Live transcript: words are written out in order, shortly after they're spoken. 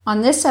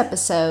On this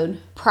episode,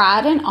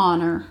 Pride and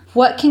Honor,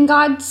 What Can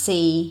God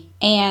See,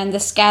 and the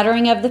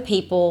Scattering of the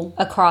People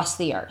Across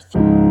the Earth.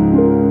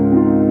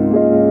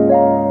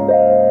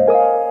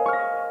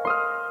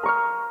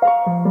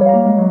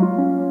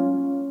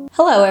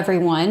 Hello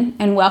everyone,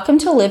 and welcome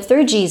to Live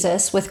Through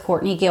Jesus with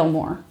Courtney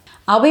Gilmore.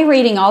 I'll be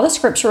reading all the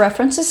scripture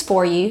references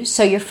for you,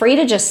 so you're free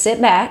to just sit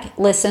back,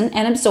 listen,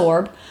 and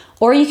absorb,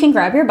 or you can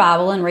grab your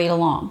Bible and read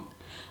along.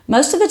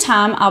 Most of the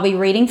time, I'll be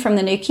reading from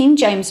the New King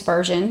James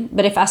Version,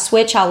 but if I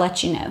switch, I'll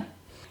let you know.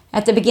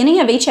 At the beginning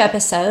of each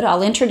episode,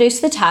 I'll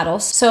introduce the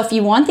titles, so if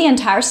you want the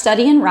entire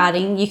study in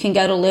writing, you can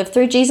go to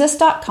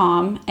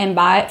livethroughjesus.com and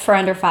buy it for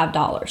under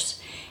 $5.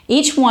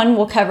 Each one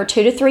will cover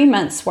 2 to 3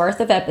 months worth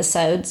of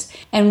episodes,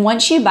 and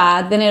once you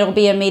buy, then it'll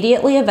be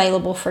immediately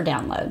available for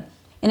download.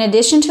 In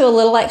addition to a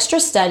little extra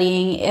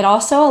studying, it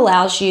also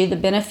allows you the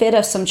benefit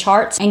of some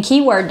charts and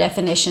keyword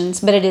definitions,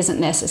 but it isn't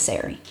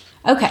necessary.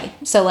 Okay,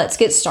 so let's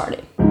get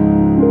started.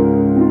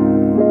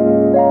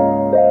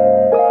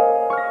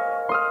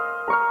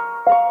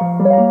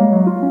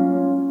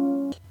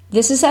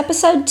 This is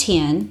episode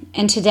 10,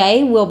 and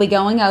today we'll be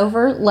going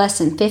over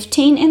lesson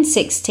 15 and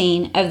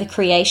 16 of the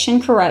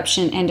Creation,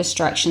 Corruption, and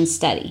Destruction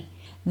study.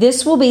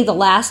 This will be the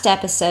last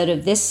episode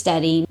of this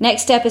study.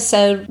 Next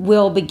episode,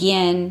 we'll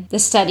begin the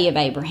study of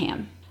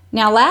Abraham.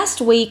 Now,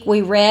 last week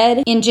we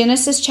read in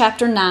Genesis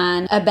chapter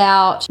 9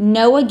 about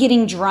Noah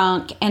getting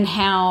drunk and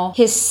how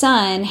his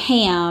son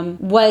Ham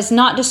was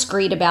not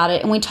discreet about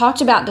it. And we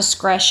talked about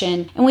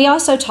discretion, and we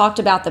also talked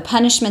about the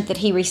punishment that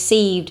he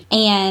received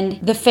and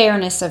the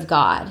fairness of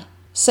God.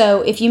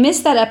 So if you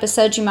missed that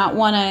episode, you might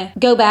want to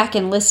go back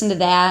and listen to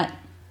that.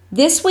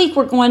 This week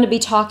we're going to be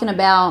talking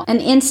about an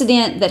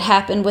incident that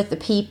happened with the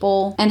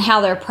people and how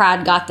their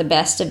pride got the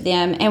best of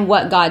them and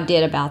what God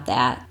did about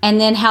that. And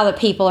then how the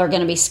people are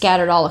going to be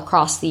scattered all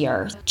across the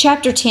earth.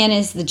 Chapter 10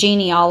 is the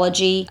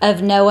genealogy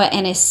of Noah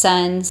and his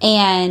sons,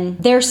 and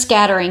their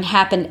scattering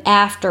happened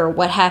after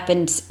what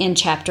happened in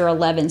chapter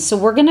 11. So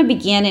we're going to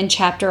begin in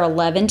chapter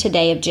 11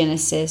 today of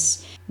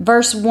Genesis.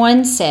 Verse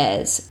 1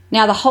 says,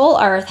 "Now the whole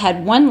earth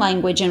had one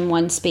language and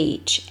one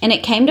speech. And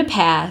it came to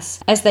pass,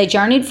 as they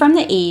journeyed from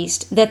the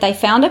east, that they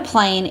found a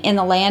plain in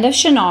the land of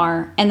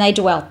Shinar, and they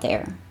dwelt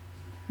there.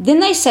 Then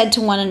they said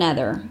to one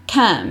another,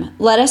 'Come,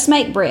 let us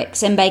make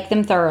bricks and bake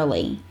them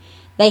thoroughly.'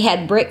 They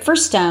had brick for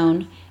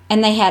stone,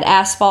 and they had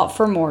asphalt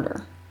for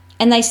mortar.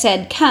 And they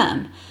said,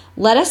 'Come,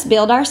 let us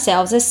build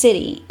ourselves a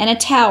city, and a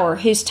tower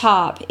whose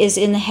top is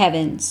in the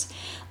heavens.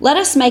 Let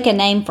us make a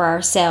name for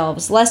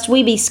ourselves, lest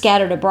we be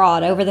scattered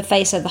abroad over the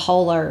face of the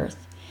whole earth.'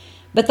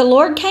 But the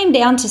Lord came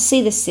down to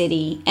see the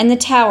city and the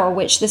tower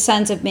which the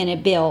sons of men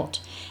had built.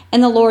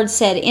 And the Lord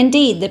said,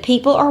 'Indeed, the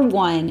people are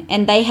one,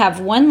 and they have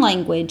one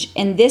language,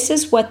 and this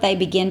is what they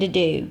begin to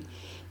do.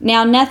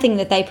 Now nothing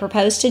that they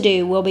propose to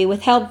do will be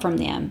withheld from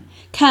them.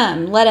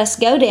 Come, let us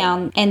go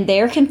down and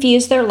there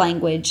confuse their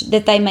language,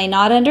 that they may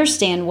not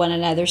understand one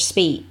another's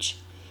speech.'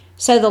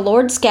 So the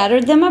Lord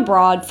scattered them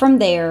abroad from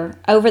there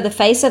over the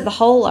face of the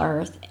whole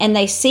earth, and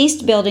they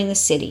ceased building the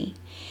city.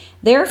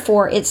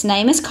 Therefore its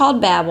name is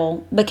called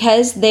Babel,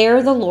 because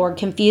there the Lord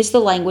confused the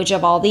language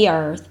of all the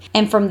earth,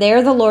 and from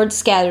there the Lord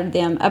scattered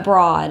them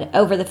abroad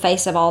over the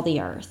face of all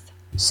the earth."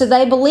 So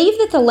they believed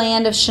that the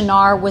land of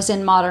Shinar was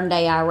in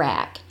modern-day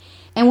Iraq.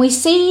 And we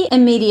see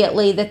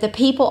immediately that the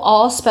people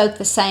all spoke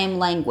the same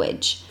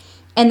language.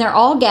 And they're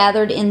all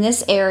gathered in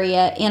this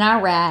area in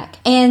Iraq,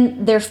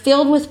 and they're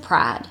filled with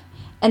pride.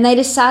 And they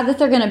decide that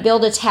they're going to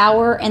build a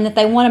tower and that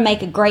they want to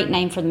make a great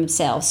name for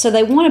themselves. So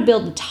they want to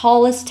build the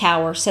tallest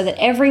tower so that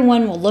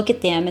everyone will look at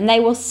them and they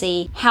will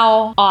see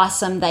how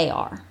awesome they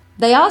are.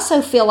 They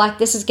also feel like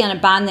this is going to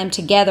bind them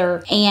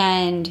together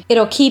and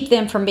it'll keep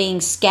them from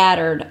being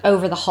scattered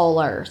over the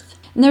whole earth.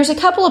 And there's a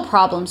couple of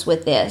problems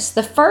with this.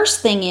 The first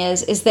thing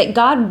is that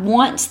God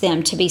wants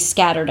them to be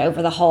scattered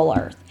over the whole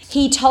earth.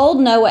 He told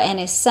Noah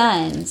and his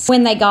sons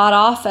when they got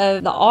off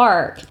of the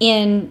ark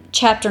in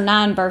chapter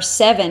 9, verse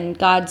 7,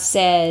 God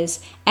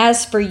says,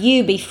 "As for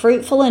you, be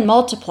fruitful and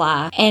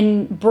multiply,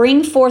 and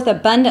bring forth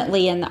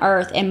abundantly in the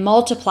earth and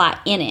multiply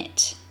in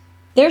it."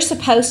 They're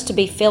supposed to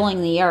be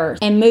filling the earth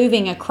and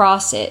moving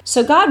across it.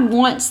 So God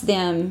wants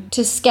them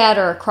to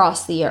scatter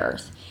across the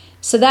earth.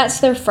 So that's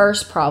their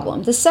first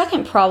problem. The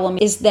second problem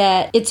is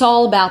that it's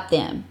all about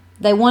them.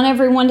 They want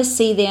everyone to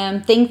see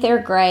them, think they're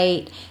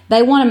great.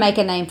 They want to make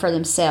a name for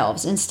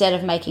themselves instead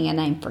of making a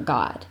name for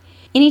God.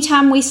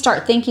 Anytime we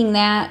start thinking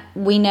that,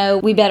 we know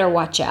we better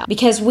watch out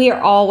because we are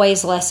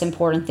always less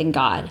important than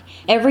God.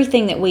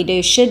 Everything that we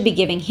do should be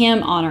giving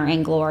Him honor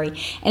and glory.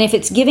 And if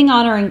it's giving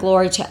honor and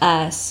glory to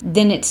us,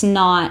 then it's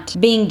not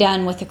being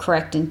done with the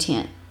correct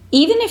intent.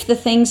 Even if the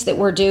things that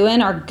we're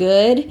doing are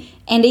good,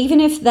 and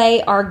even if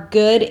they are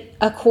good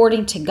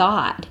according to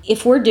God,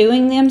 if we're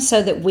doing them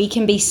so that we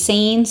can be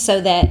seen, so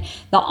that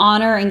the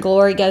honor and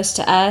glory goes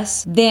to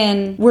us,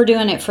 then we're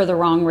doing it for the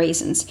wrong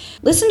reasons.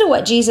 Listen to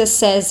what Jesus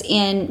says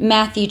in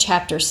Matthew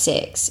chapter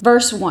 6,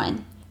 verse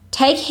 1.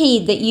 "Take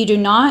heed that you do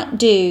not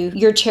do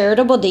your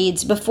charitable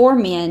deeds before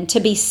men to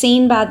be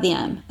seen by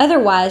them.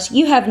 Otherwise,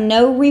 you have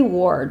no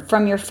reward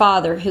from your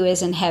Father who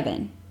is in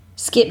heaven."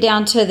 Skip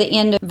down to the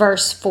end of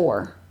verse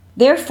 4.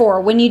 Therefore,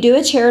 when you do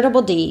a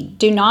charitable deed,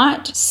 do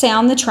not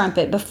sound the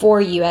trumpet before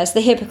you as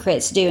the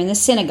hypocrites do in the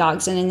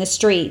synagogues and in the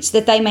streets,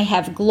 that they may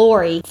have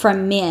glory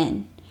from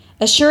men.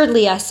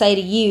 Assuredly, I say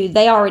to you,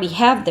 they already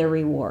have their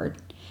reward.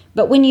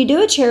 But when you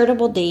do a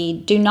charitable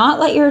deed, do not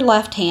let your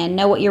left hand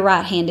know what your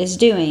right hand is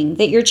doing,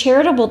 that your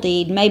charitable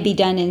deed may be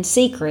done in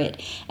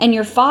secret, and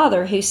your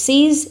Father who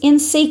sees in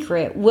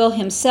secret will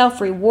himself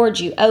reward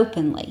you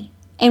openly.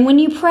 And when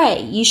you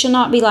pray, you shall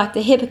not be like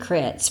the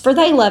hypocrites, for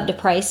they love to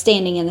pray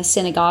standing in the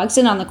synagogues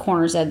and on the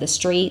corners of the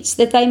streets,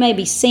 that they may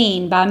be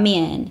seen by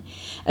men.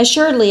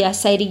 Assuredly, I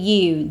say to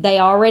you, they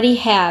already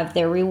have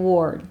their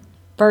reward.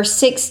 Verse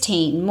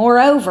 16,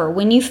 Moreover,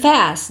 when you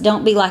fast,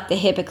 don't be like the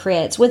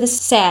hypocrites with a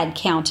sad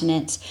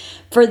countenance,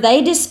 for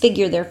they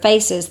disfigure their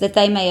faces that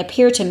they may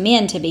appear to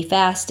men to be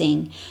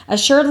fasting.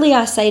 Assuredly,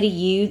 I say to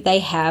you, they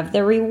have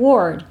their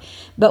reward.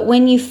 But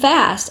when you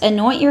fast,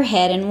 anoint your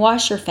head and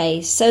wash your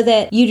face, so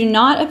that you do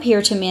not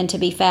appear to men to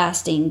be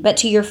fasting, but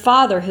to your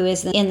Father who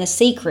is in the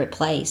secret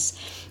place.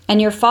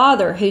 And your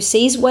Father who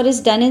sees what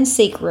is done in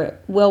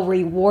secret will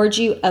reward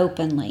you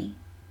openly.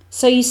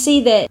 So you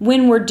see that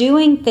when we're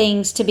doing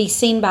things to be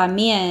seen by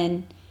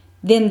men,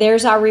 then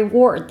there's our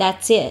reward.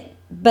 That's it.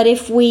 But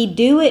if we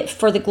do it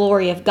for the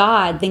glory of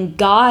God, then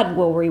God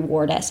will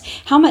reward us.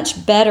 How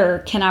much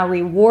better can our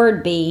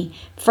reward be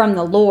from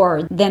the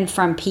Lord than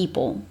from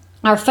people?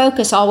 Our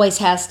focus always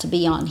has to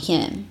be on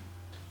Him.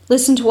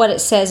 Listen to what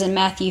it says in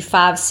Matthew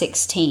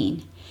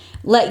 5:16.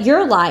 Let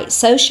your light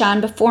so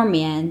shine before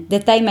men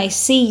that they may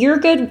see your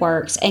good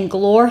works and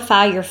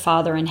glorify your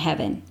Father in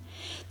heaven.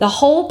 The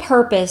whole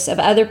purpose of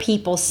other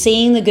people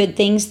seeing the good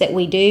things that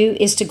we do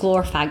is to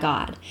glorify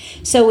God.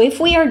 So if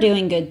we are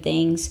doing good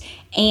things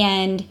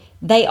and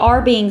they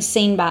are being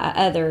seen by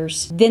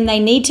others, then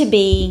they need to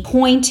be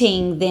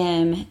pointing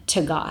them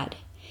to God.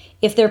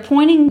 If they're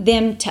pointing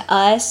them to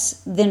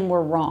us, then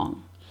we're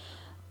wrong.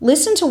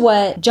 Listen to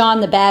what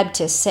John the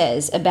Baptist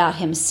says about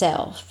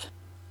himself.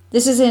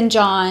 This is in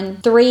John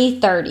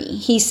 3:30.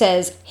 He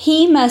says,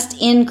 He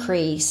must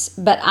increase,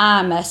 but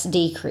I must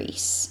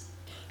decrease.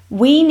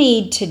 We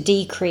need to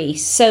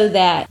decrease so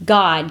that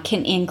God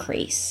can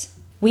increase.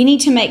 We need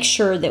to make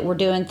sure that we're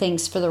doing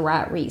things for the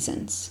right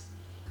reasons.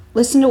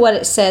 Listen to what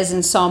it says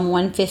in Psalm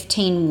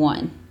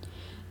 115:1.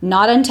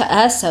 Not unto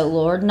us, O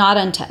Lord, not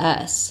unto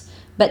us,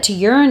 but to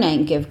your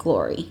name give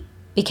glory,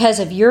 because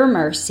of your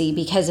mercy,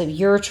 because of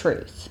your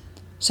truth.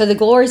 So the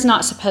glory is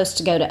not supposed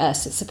to go to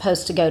us, it's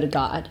supposed to go to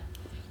God.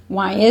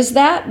 Why is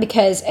that?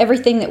 Because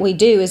everything that we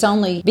do is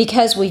only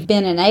because we've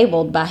been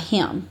enabled by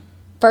Him.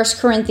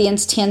 1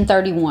 Corinthians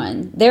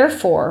 10:31.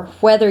 Therefore,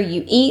 whether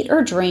you eat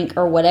or drink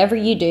or whatever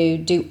you do,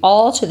 do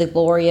all to the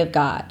glory of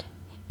God,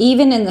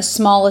 even in the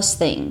smallest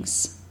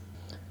things.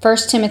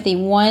 1 Timothy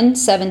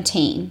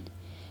 1:17.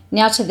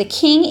 Now to the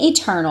King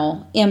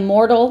eternal,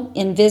 immortal,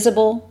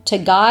 invisible, to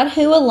God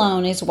who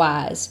alone is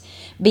wise,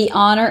 be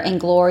honor and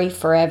glory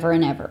forever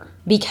and ever.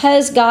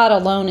 Because God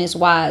alone is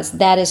wise,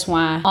 that is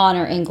why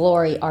honor and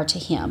glory are to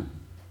Him.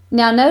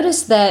 Now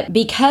notice that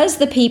because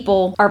the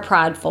people are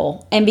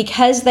prideful and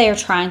because they are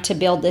trying to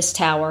build this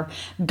tower,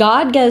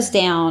 God goes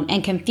down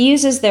and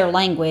confuses their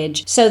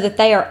language so that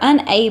they are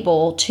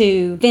unable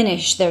to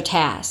finish their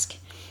task.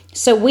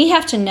 So we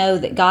have to know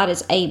that God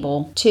is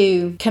able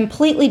to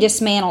completely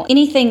dismantle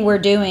anything we're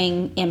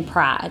doing in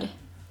pride.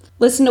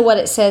 Listen to what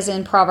it says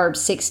in Proverbs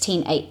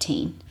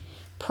 16:18.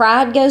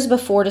 Pride goes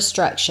before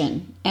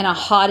destruction, and a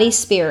haughty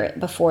spirit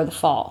before the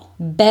fall.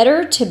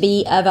 Better to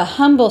be of a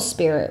humble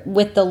spirit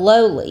with the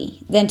lowly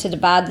than to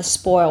divide the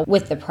spoil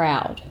with the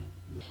proud.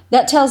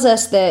 That tells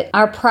us that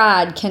our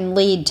pride can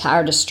lead to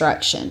our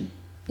destruction.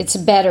 It's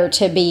better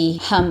to be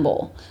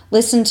humble.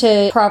 Listen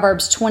to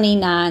Proverbs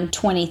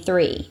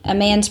 29:23. A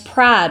man's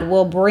pride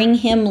will bring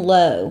him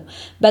low,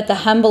 but the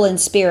humble in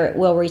spirit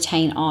will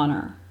retain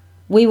honor.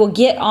 We will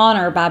get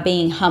honor by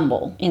being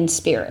humble in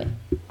spirit.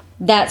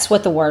 That's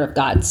what the Word of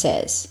God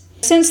says.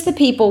 Since the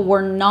people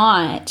were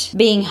not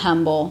being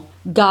humble,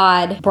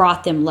 God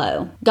brought them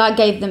low. God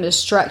gave them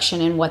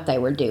destruction in what they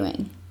were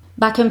doing.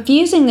 By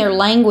confusing their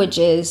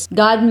languages,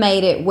 God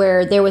made it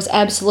where there was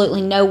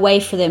absolutely no way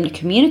for them to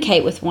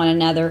communicate with one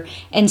another,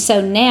 and so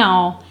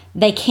now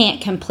they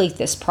can't complete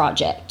this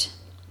project.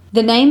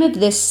 The name of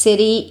this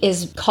city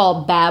is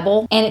called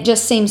Babel, and it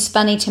just seems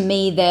funny to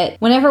me that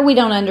whenever we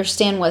don't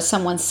understand what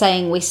someone's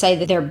saying, we say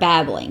that they're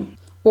babbling,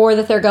 or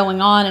that they're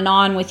going on and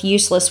on with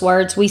useless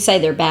words, we say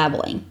they're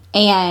babbling.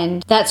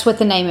 And that's what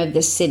the name of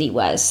this city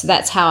was. So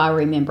that's how I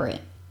remember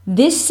it.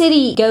 This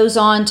city goes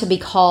on to be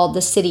called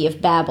the city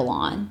of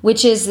Babylon,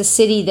 which is the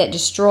city that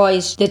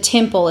destroys the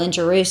temple in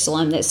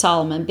Jerusalem that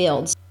Solomon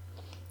builds.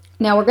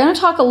 Now we're going to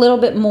talk a little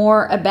bit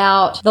more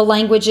about the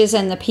languages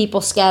and the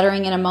people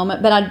scattering in a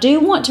moment, but I do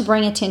want to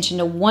bring attention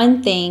to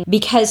one thing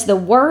because the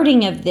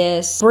wording of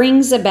this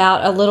brings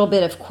about a little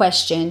bit of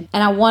question,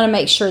 and I want to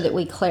make sure that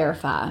we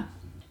clarify.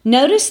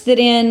 Notice that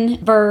in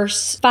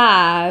verse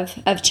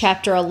 5 of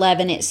chapter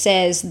 11, it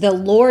says, "The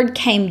Lord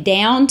came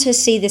down to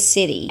see the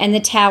city and the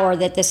tower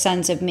that the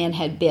sons of men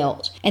had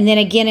built." And then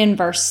again in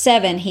verse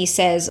 7, he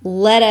says,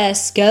 "Let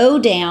us go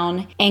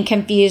down and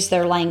confuse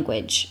their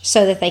language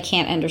so that they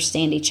can't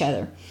understand each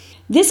other."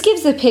 This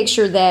gives the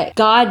picture that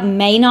God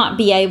may not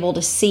be able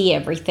to see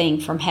everything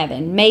from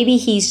heaven. Maybe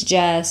he's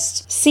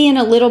just seeing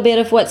a little bit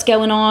of what's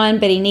going on,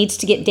 but he needs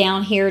to get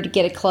down here to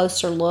get a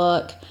closer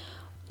look.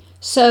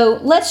 So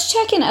let's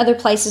check in other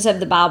places of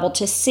the Bible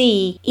to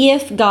see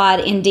if God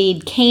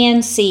indeed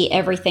can see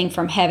everything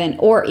from heaven,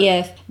 or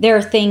if there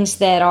are things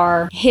that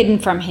are hidden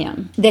from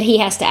him that he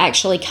has to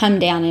actually come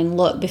down and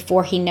look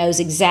before he knows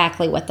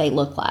exactly what they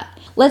look like.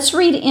 Let's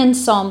read in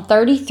Psalm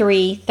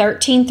 33,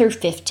 13 through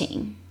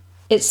 15.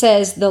 It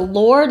says, "The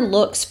Lord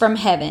looks from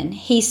heaven.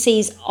 He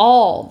sees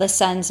all the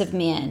sons of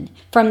men.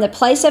 From the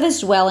place of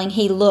his dwelling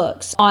he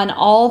looks on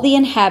all the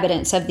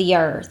inhabitants of the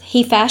earth.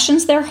 He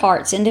fashions their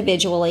hearts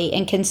individually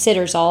and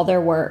considers all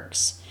their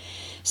works."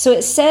 So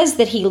it says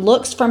that he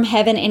looks from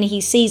heaven and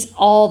he sees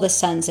all the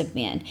sons of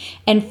men.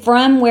 And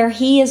from where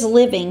he is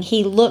living,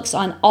 he looks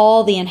on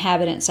all the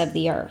inhabitants of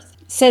the earth.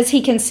 It says he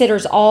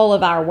considers all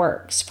of our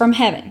works from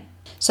heaven.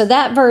 So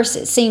that verse,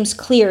 it seems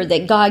clear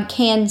that God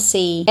can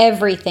see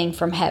everything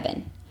from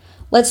heaven.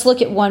 Let's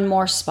look at one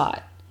more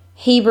spot.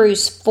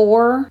 Hebrews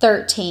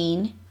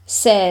 4:13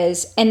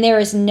 says, "And there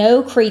is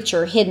no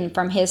creature hidden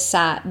from his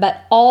sight, but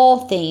all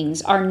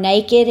things are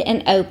naked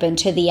and open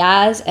to the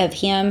eyes of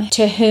him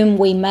to whom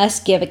we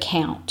must give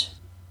account."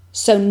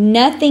 So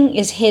nothing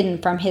is hidden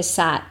from his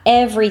sight.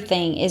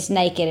 Everything is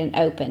naked and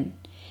open.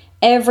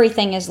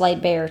 Everything is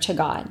laid bare to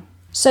God.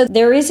 So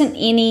there isn't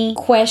any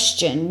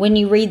question when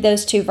you read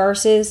those two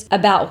verses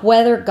about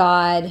whether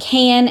God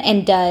can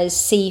and does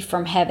see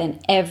from heaven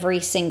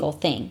every single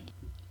thing.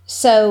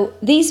 So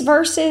these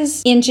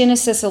verses in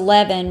Genesis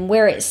 11,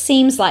 where it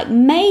seems like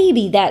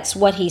maybe that's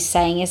what he's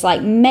saying, is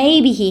like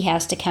maybe he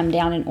has to come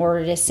down in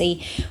order to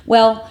see,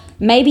 well,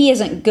 maybe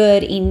isn't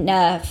good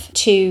enough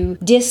to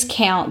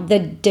discount the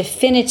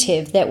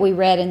definitive that we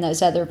read in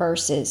those other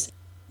verses.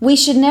 We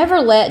should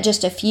never let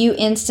just a few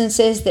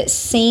instances that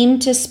seem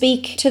to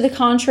speak to the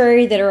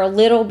contrary, that are a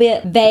little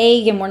bit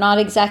vague and we're not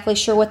exactly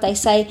sure what they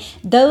say,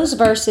 those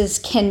verses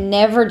can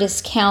never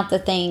discount the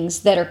things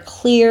that are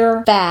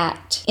clear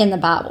fact in the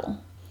Bible.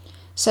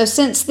 So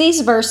since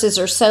these verses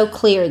are so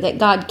clear that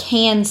God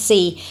can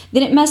see,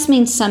 then it must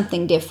mean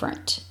something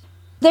different.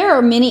 There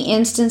are many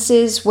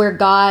instances where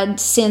God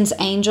sends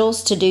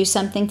angels to do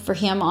something for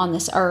him on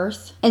this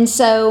earth. And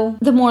so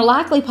the more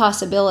likely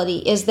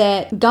possibility is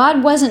that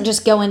God wasn't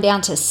just going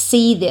down to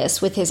see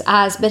this with his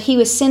eyes, but he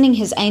was sending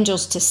his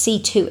angels to see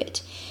to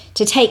it,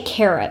 to take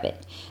care of it.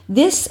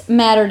 This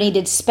matter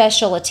needed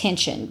special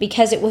attention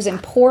because it was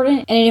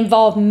important and it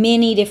involved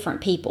many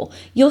different people.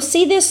 You'll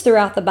see this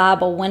throughout the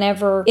Bible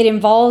whenever it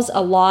involves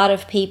a lot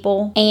of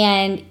people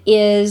and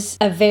is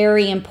a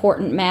very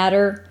important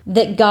matter,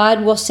 that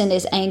God will send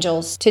his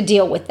angels to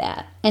deal with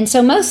that. And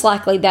so most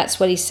likely that's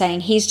what he's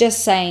saying. He's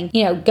just saying,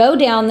 go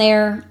down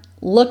there,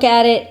 look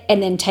at it,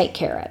 and then take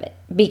care of it,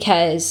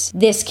 because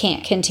this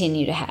can't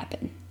continue to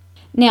happen.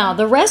 Now,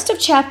 the rest of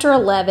chapter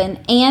 11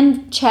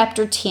 and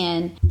chapter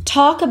 10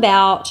 talk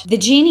about the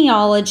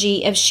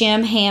genealogy of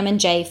Shem, Ham, and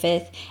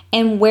Japheth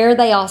and where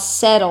they all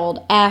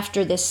settled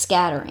after this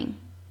scattering.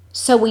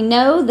 So we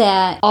know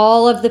that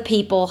all of the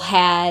people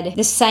had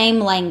the same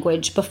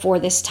language before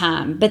this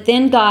time, but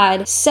then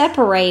God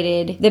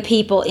separated the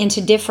people into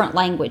different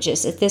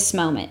languages at this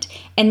moment.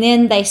 And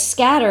then they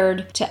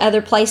scattered to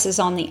other places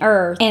on the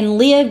earth and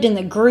lived in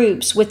the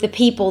groups with the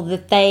people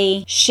that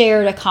they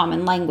shared a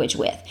common language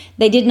with.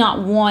 They did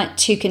not want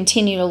to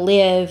continue to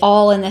live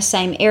all in the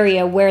same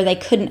area where they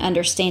couldn't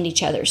understand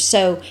each other.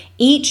 So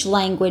each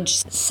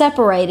language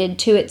separated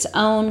to its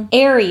own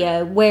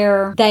area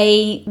where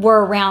they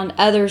were around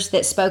others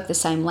that spoke the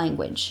same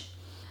language.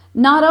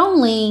 Not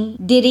only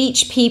did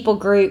each people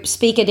group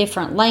speak a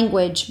different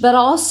language, but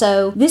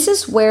also this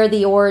is where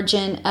the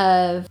origin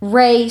of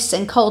race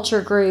and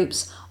culture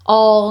groups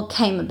all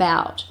came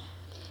about.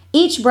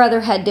 Each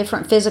brother had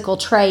different physical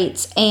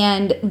traits,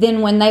 and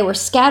then when they were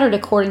scattered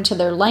according to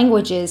their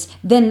languages,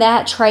 then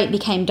that trait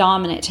became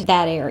dominant to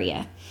that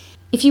area.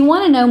 If you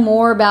want to know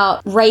more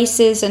about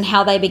races and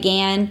how they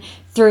began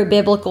through a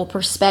biblical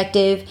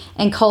perspective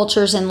and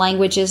cultures and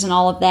languages and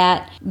all of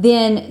that,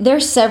 then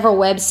there's several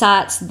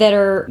websites that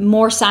are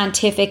more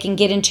scientific and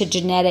get into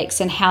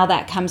genetics and how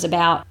that comes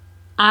about.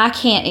 I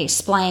can't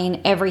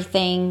explain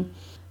everything,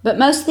 but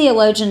most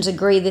theologians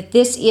agree that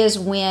this is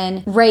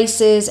when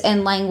races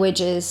and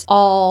languages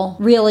all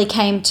really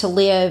came to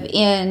live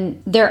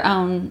in their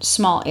own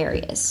small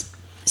areas.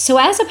 So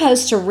as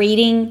opposed to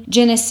reading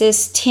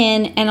Genesis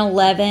 10 and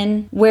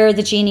 11, where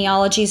the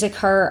genealogies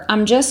occur,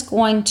 I'm just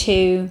going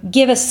to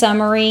give a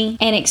summary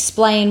and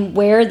explain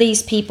where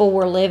these people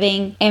were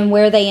living and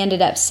where they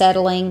ended up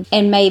settling,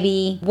 and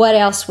maybe what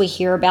else we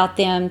hear about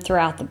them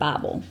throughout the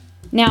Bible.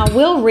 Now,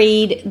 we'll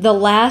read the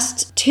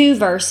last 2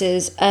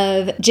 verses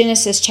of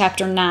Genesis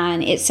chapter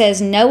 9. It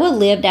says, Noah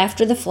lived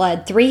after the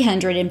flood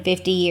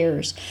 350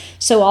 years.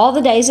 So all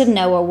the days of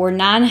Noah were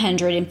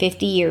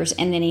 950 years,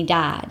 and then he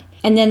died.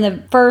 And then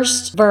the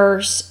first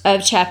verse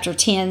of chapter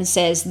 10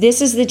 says,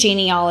 This is the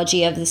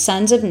genealogy of the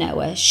sons of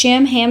Noah,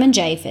 Shem, Ham, and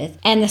Japheth,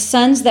 and the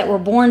sons that were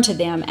born to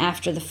them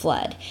after the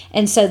flood.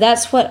 And so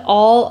that's what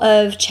all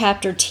of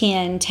chapter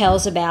 10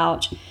 tells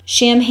about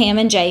Shem, Ham,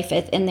 and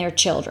Japheth and their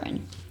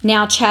children.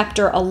 Now,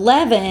 chapter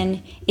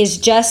 11 is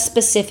just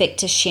specific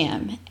to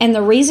Shem. And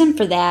the reason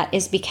for that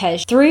is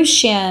because through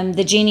Shem,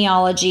 the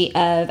genealogy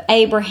of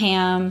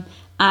Abraham,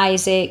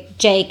 Isaac,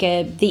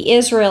 Jacob, the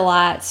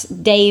Israelites,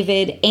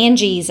 David, and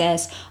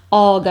Jesus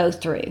all go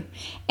through.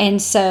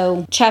 And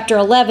so chapter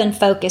 11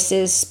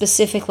 focuses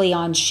specifically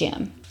on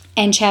Shem.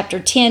 And chapter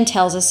 10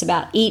 tells us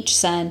about each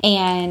son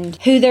and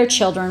who their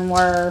children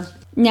were.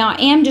 Now,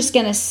 I am just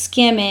going to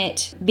skim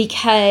it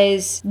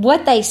because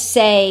what they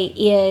say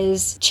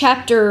is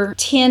chapter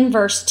 10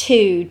 verse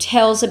 2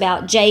 tells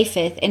about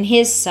Japheth and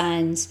his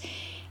sons.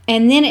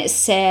 And then it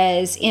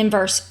says in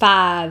verse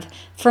 5,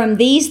 From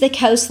these the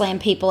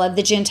coastland people of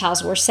the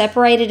Gentiles were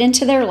separated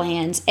into their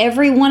lands,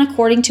 every one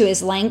according to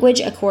his language,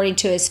 according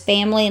to his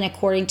family, and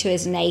according to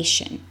his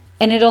nation.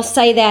 And it'll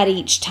say that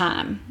each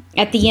time.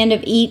 At the end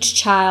of each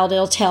child,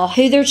 it'll tell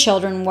who their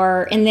children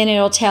were, and then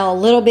it'll tell a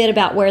little bit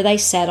about where they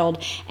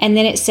settled. And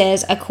then it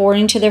says,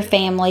 according to their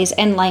families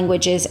and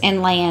languages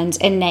and lands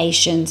and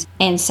nations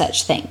and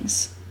such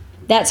things.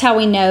 That's how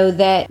we know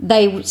that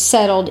they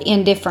settled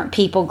in different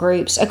people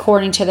groups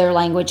according to their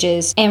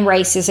languages and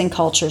races and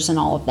cultures and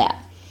all of that.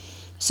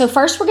 So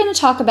first we're going to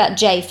talk about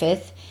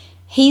Japheth.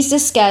 He's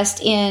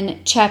discussed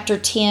in chapter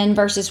 10,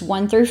 verses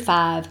 1 through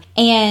 5.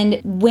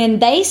 And when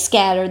they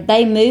scattered,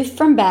 they moved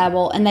from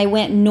Babel and they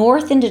went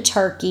north into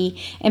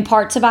Turkey and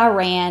parts of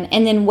Iran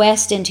and then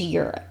west into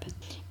Europe.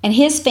 And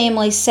his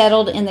family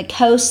settled in the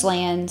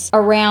coastlands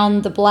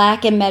around the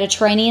Black and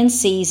Mediterranean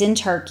seas in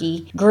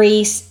Turkey,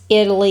 Greece,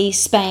 Italy,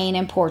 Spain,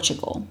 and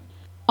Portugal.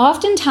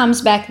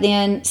 Oftentimes back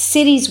then,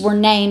 cities were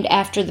named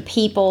after the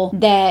people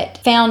that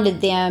founded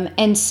them.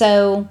 And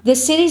so the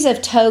cities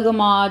of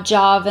Togarmah,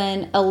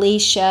 Javan,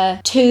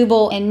 Elisha,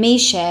 Tubal, and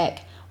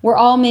Meshech were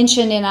all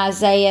mentioned in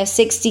Isaiah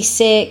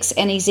 66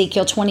 and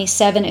Ezekiel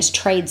 27 as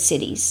trade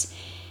cities.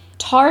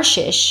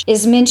 Tarshish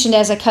is mentioned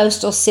as a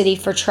coastal city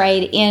for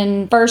trade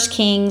in 1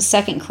 Kings,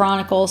 2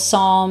 Chronicles,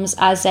 Psalms,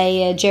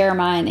 Isaiah,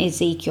 Jeremiah, and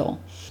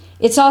Ezekiel.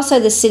 It's also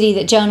the city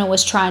that Jonah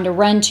was trying to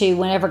run to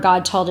whenever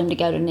God told him to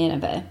go to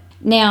Nineveh.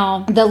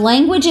 Now, the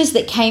languages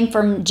that came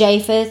from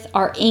Japheth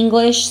are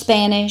English,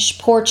 Spanish,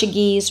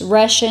 Portuguese,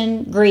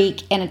 Russian,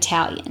 Greek, and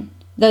Italian.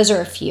 Those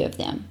are a few of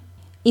them.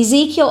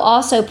 Ezekiel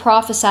also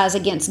prophesies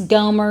against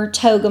Gomer,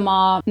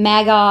 Togarmah,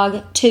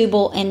 Magog,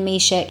 Tubal, and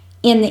Meshech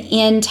in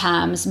the end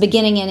times,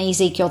 beginning in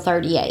Ezekiel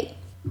 38.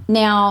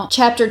 Now,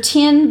 chapter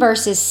 10,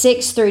 verses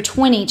 6 through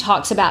 20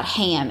 talks about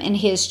Ham and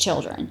his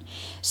children.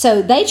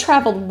 So they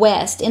traveled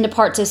west into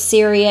parts of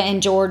Syria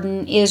and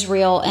Jordan,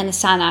 Israel, and the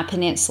Sinai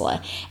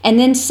Peninsula, and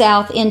then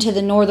south into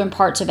the northern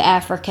parts of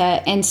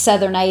Africa and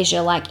southern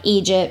Asia like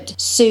Egypt,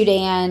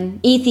 Sudan,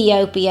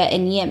 Ethiopia,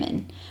 and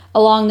Yemen,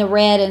 along the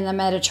Red and the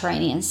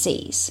Mediterranean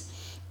seas.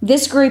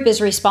 This group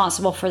is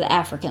responsible for the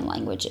African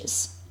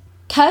languages.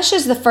 Cush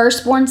is the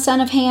firstborn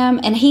son of Ham,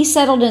 and he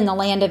settled in the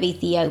land of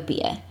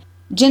Ethiopia.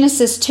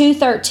 Genesis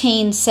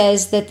 2:13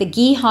 says that the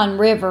Gihon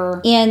River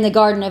in the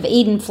Garden of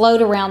Eden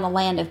flowed around the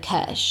land of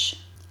Cush.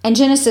 And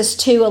Genesis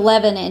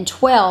 2:11 and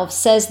 12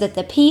 says that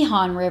the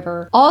Pihon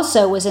River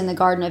also was in the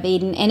Garden of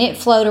Eden, and it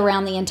flowed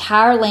around the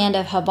entire land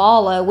of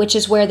Havilah, which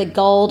is where the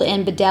gold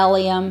and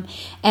bdellium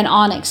and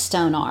onyx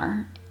stone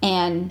are.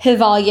 And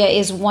Havilah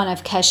is one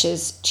of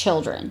Cush's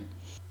children.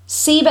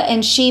 Seba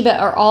and Sheba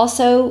are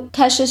also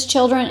Cush's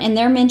children, and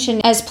they're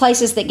mentioned as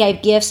places that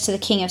gave gifts to the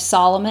king of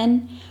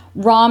Solomon.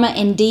 Ramah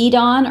and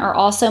Dedan are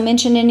also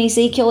mentioned in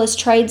Ezekiel as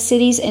trade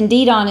cities, and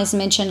Dedan is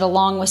mentioned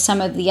along with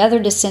some of the other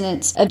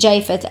descendants of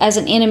Japheth as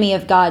an enemy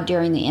of God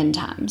during the end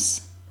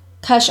times.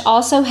 Cush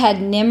also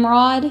had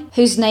Nimrod,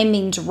 whose name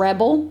means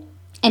rebel,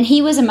 and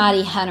he was a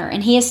mighty hunter,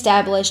 and he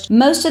established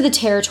most of the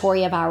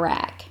territory of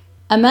Iraq.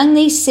 Among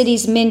these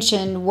cities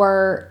mentioned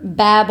were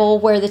Babel,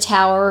 where the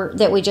tower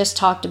that we just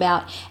talked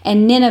about,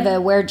 and Nineveh,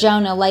 where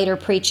Jonah later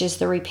preaches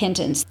the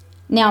repentance.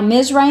 Now,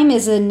 Mizraim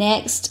is the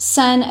next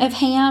son of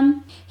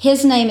Ham.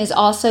 His name is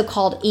also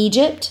called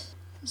Egypt.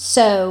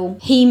 So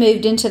he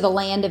moved into the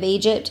land of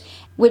Egypt,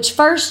 which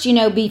first,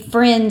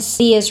 befriends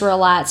the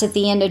Israelites at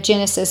the end of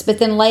Genesis, but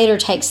then later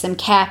takes them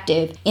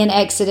captive in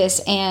Exodus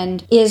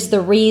and is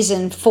the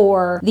reason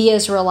for the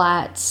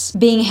Israelites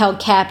being held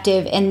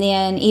captive and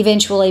then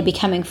eventually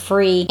becoming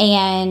free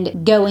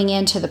and going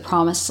into the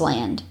promised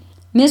land.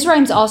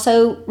 Mizraim's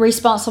also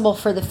responsible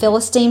for the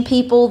Philistine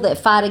people that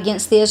fight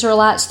against the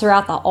Israelites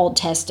throughout the Old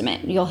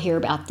Testament. You'll hear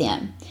about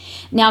them.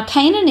 Now,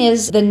 Canaan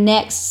is the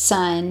next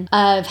son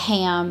of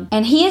Ham,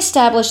 and he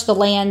established the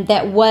land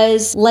that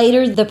was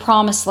later the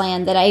promised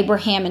land that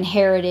Abraham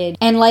inherited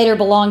and later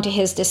belonged to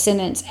his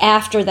descendants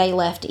after they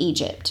left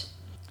Egypt.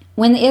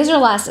 When the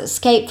Israelites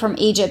escaped from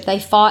Egypt, they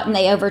fought and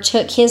they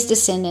overtook his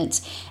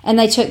descendants, and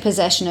they took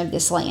possession of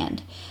this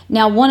land.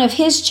 Now, one of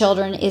his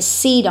children is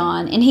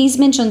Sidon, and he's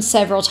mentioned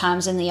several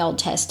times in the Old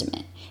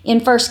Testament. In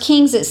 1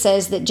 Kings, it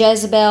says that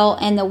Jezebel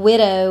and the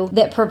widow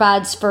that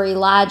provides for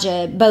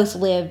Elijah both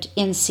lived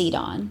in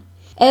Sidon.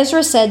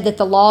 Ezra said that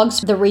the logs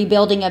for the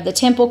rebuilding of the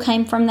temple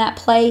came from that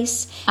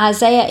place.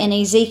 Isaiah and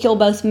Ezekiel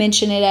both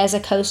mention it as a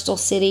coastal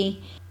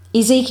city.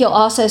 Ezekiel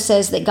also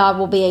says that God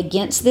will be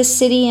against this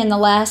city in the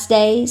last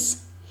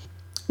days.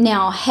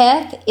 Now,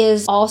 Heth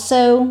is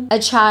also a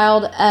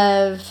child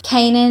of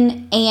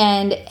Canaan,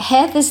 and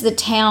Heth is the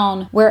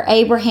town where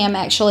Abraham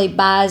actually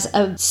buys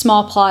a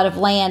small plot of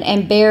land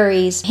and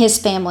buries his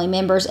family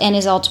members and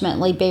is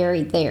ultimately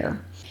buried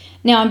there.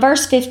 Now, in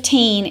verse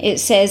 15, it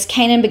says,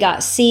 Canaan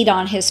begot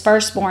Sidon, his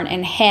firstborn,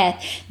 and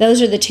Heth. Those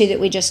are the two that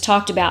we just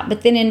talked about.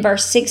 But then in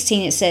verse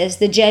 16, it says,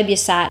 the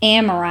Jebusite,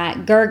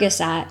 Amorite,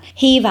 Girgasite,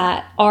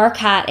 Hivite,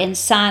 Archite, and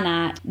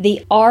Sinite,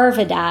 the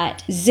Arvadite,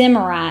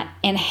 Zimrite,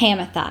 and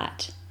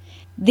Hamathite.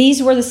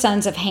 These were the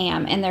sons of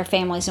Ham and their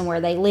families and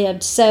where they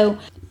lived. So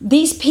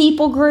these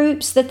people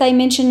groups that they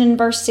mentioned in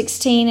verse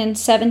 16 and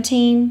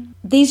 17,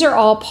 these are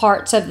all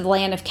parts of the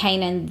land of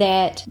Canaan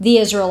that the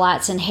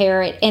Israelites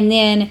inherit. And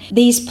then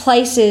these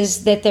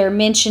places that they're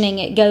mentioning,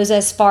 it goes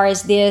as far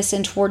as this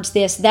and towards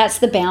this. That's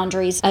the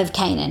boundaries of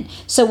Canaan.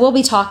 So we'll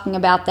be talking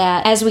about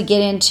that as we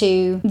get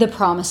into the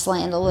promised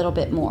land a little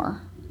bit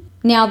more.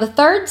 Now, the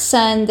third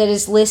son that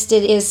is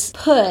listed is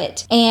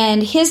Put,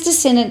 and his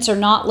descendants are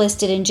not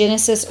listed in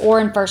Genesis or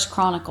in 1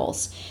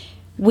 Chronicles.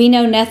 We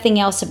know nothing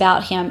else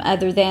about him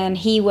other than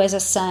he was a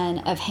son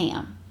of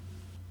Ham.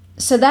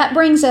 So that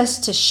brings us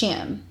to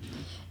Shem.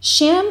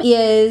 Shem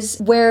is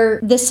where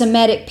the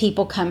Semitic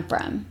people come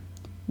from.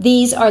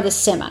 These are the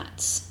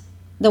Semites,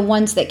 the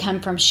ones that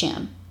come from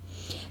Shem.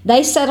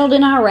 They settled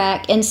in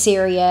Iraq and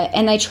Syria,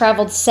 and they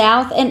traveled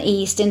south and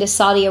east into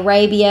Saudi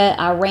Arabia,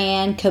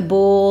 Iran,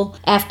 Kabul,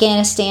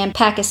 Afghanistan,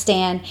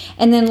 Pakistan,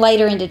 and then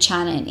later into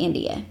China and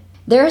India.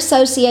 They're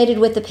associated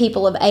with the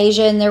people of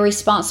Asia, and they're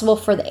responsible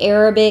for the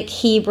Arabic,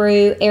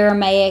 Hebrew,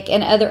 Aramaic,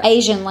 and other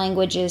Asian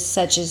languages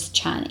such as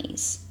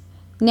Chinese.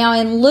 Now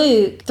in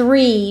Luke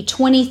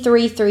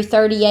 3:23 through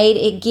 38,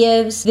 it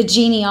gives the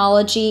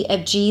genealogy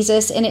of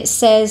Jesus, and it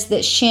says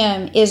that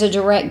Shem is a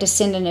direct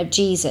descendant of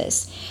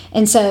Jesus.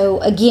 And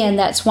so, again,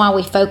 that's why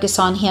we focus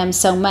on him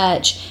so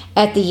much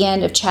at the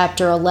end of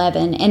chapter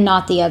 11 and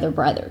not the other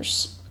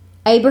brothers.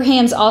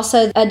 Abraham's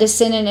also a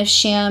descendant of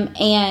Shem,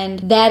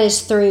 and that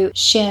is through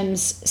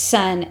Shem's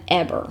son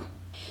Eber.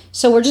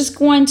 So we're just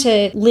going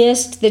to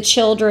list the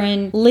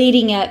children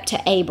leading up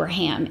to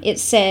Abraham. It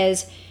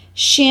says,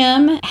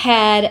 Shem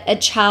had a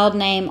child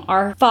named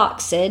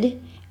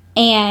Arphaxad,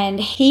 and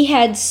he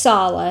had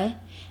Salah,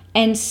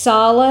 and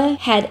Salah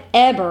had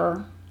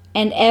Eber,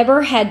 and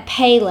Eber had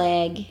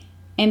Peleg,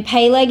 and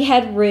Peleg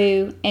had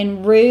Ru,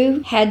 and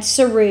Ru had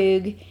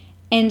Serug,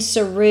 and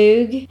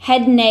Serug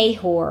had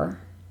Nahor,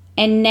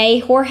 and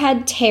Nahor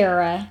had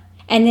Terah,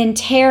 and then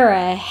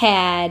Terah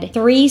had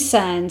 3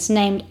 sons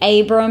named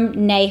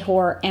Abram,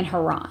 Nahor, and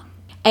Haran.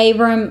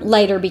 Abram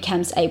later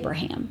becomes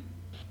Abraham.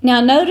 Now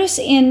notice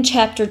in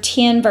chapter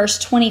 10, verse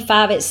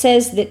 25, it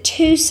says that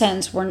 2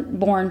 sons were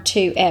born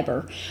to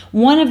Eber.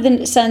 One of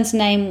the sons'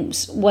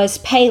 names was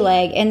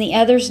Peleg, and the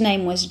other's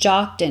name was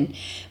Joktan.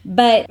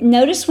 But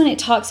notice when it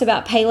talks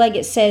about Peleg,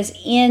 it says,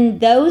 in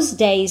those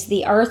days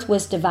the earth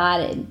was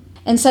divided.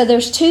 And so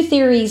there's 2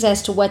 theories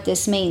as to what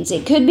this means.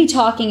 It could be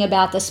talking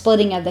about the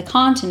splitting of the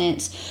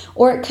continents,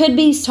 or it could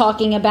be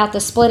talking about the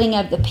splitting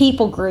of the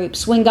people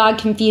groups when God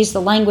confused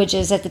the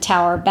languages at the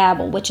Tower of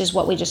Babel, which is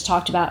what we just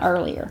talked about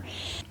earlier.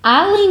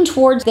 I lean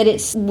towards that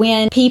it's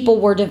when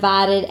people were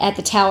divided at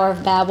the Tower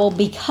of Babel,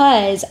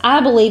 because I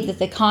believe that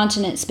the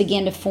continents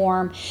began to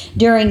form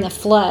during the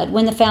flood,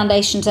 when the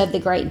foundations of the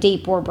great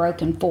deep were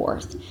broken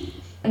forth.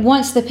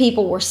 Once the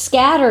people were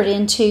scattered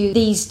into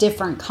these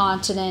different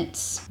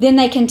continents, then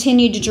they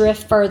continued to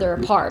drift further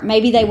apart.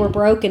 Maybe they were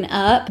broken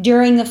up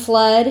during the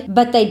flood,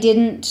 but they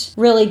didn't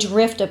really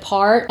drift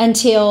apart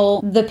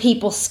until the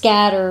people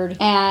scattered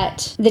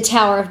at the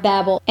Tower of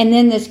Babel. And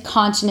then the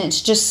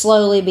continents just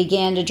slowly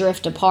began to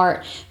drift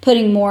apart,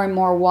 putting more and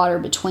more water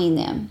between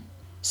them.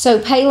 So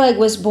Peleg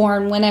was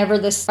born whenever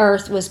this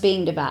earth was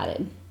being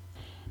divided.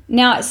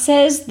 Now it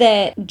says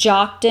that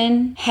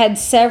Joktan had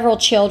several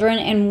children,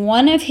 and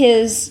one of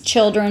his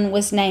children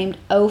was named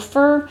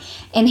Ophir,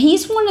 and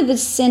he's one of the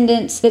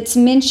descendants that's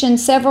mentioned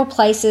several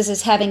places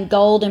as having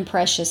gold and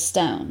precious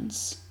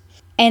stones.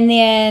 And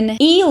then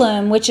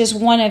Elam, which is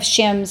one of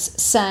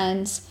Shem's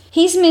sons,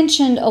 he's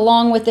mentioned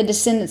along with the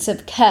descendants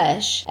of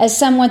Cush as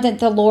someone that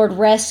the Lord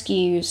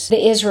rescues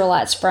the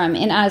Israelites from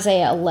in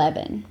Isaiah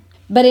 11.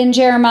 But in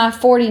Jeremiah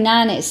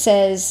 49 it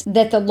says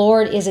that the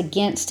Lord is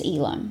against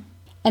Elam.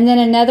 And then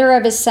another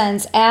of his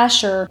sons,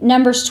 Asher,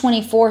 Numbers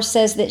 24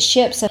 says that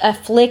ships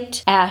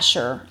afflict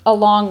Asher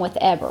along with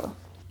Eber.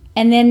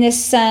 And then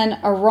this son,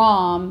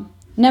 Aram,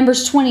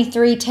 Numbers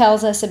 23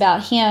 tells us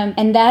about him,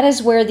 and that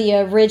is where the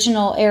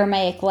original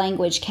Aramaic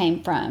language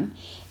came from.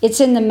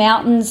 It's in the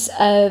mountains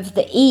of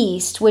the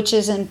east, which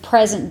is in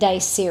present-day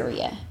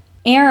Syria.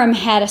 Aram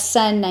had a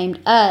son named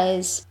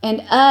Uz,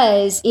 and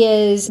Uz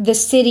is the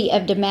city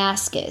of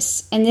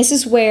Damascus. And this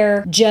is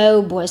where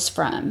Job was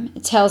from.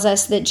 It tells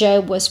us that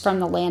Job was from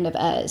the land of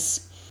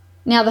Uz.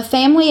 Now, the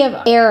family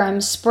of Aram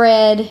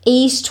spread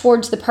east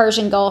towards the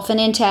Persian Gulf and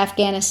into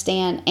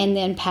Afghanistan and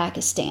then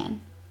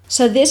Pakistan.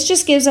 So this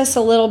just gives us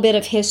a little bit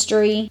of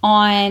history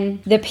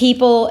on the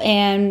people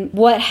and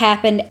what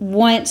happened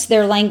once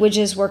their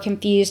languages were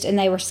confused and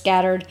they were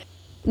scattered.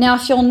 Now,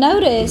 if you'll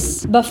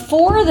notice,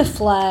 before the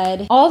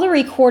flood, all the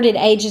recorded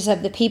ages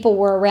of the people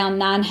were around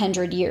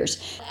 900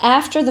 years.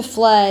 After the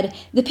flood,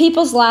 the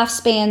people's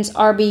lifespans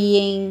are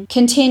being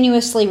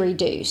continuously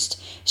reduced.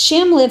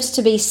 Shem lives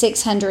to be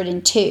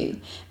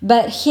 602,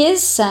 but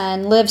his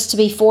son lives to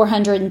be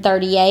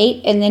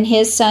 438, and then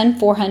his son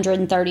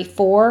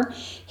 434,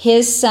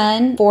 his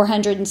son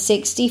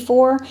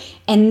 464,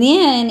 and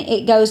then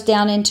it goes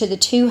down into the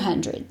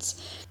 200s.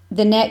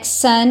 The next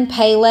son,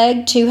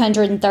 Peleg,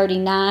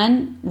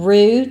 239,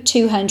 Ru,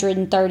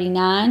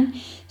 239,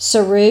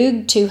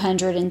 Serug,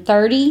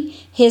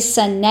 230, his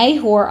son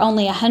Nahor,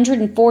 only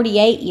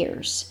 148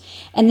 years.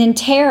 And then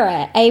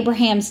Terah,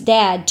 Abraham's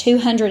dad,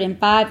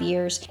 205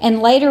 years.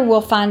 And later we'll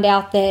find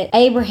out that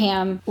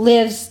Abraham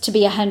lives to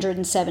be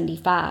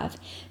 175.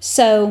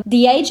 So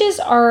the ages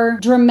are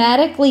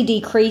dramatically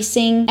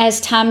decreasing as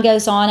time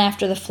goes on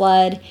after the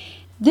flood.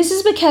 This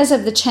is because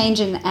of the change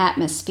in the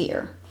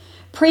atmosphere.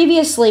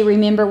 Previously,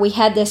 remember, we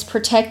had this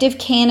protective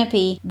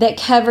canopy that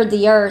covered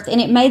the earth,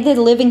 and it made the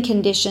living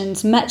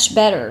conditions much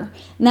better.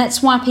 And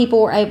that's why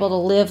people were able to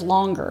live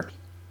longer.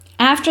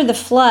 After the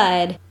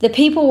flood, the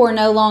people were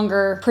no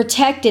longer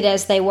protected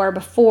as they were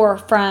before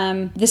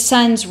from the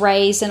sun's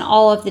rays and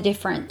all of the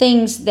different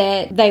things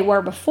that they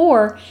were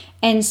before.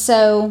 And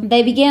so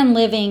they began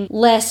living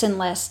less and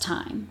less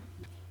time.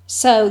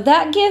 So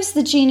that gives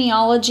the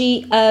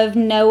genealogy of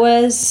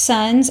Noah's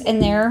sons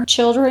and their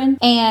children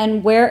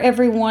and where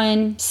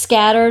everyone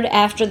scattered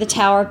after the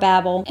Tower of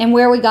Babel and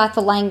where we got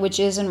the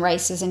languages and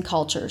races and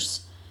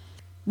cultures.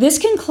 This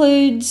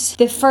concludes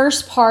the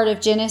first part of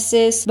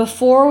Genesis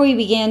before we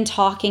begin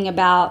talking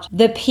about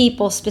the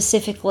people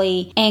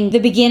specifically and the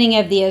beginning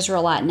of the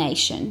Israelite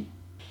nation.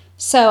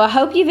 So I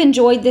hope you've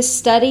enjoyed this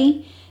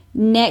study.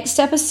 Next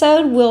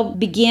episode, we'll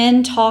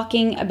begin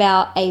talking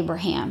about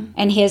Abraham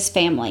and his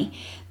family.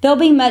 There'll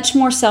be much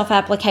more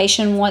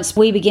self-application once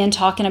we begin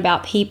talking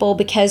about people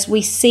because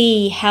we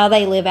see how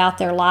they live out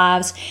their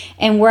lives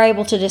and we're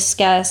able to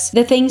discuss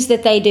the things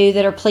that they do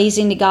that are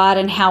pleasing to God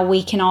and how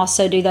we can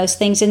also do those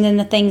things and then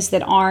the things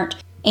that aren't.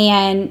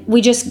 And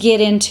we just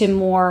get into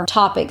more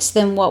topics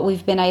than what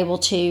we've been able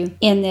to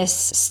in this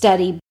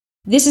study.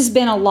 This has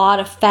been a lot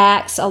of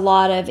facts, a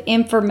lot of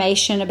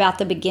information about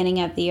the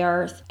beginning of the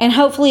earth. And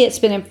hopefully it's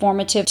been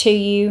informative to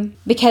you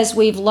because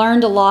we've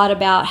learned a lot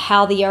about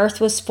how the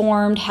earth was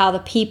formed, how the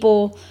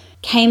people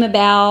came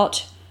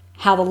about,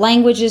 how the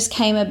languages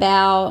came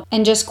about,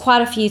 and just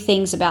quite a few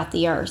things about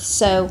the earth.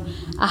 So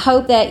I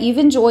hope that you've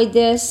enjoyed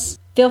this.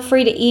 Feel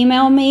free to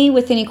email me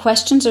with any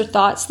questions or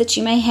thoughts that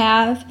you may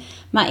have.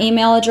 My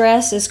email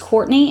address is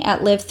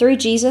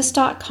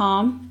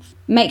Courtney@livethroughjesus.com.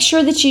 Make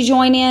sure that you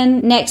join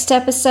in next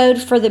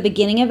episode for the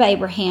beginning of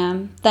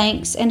Abraham.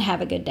 Thanks and have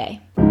a good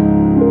day.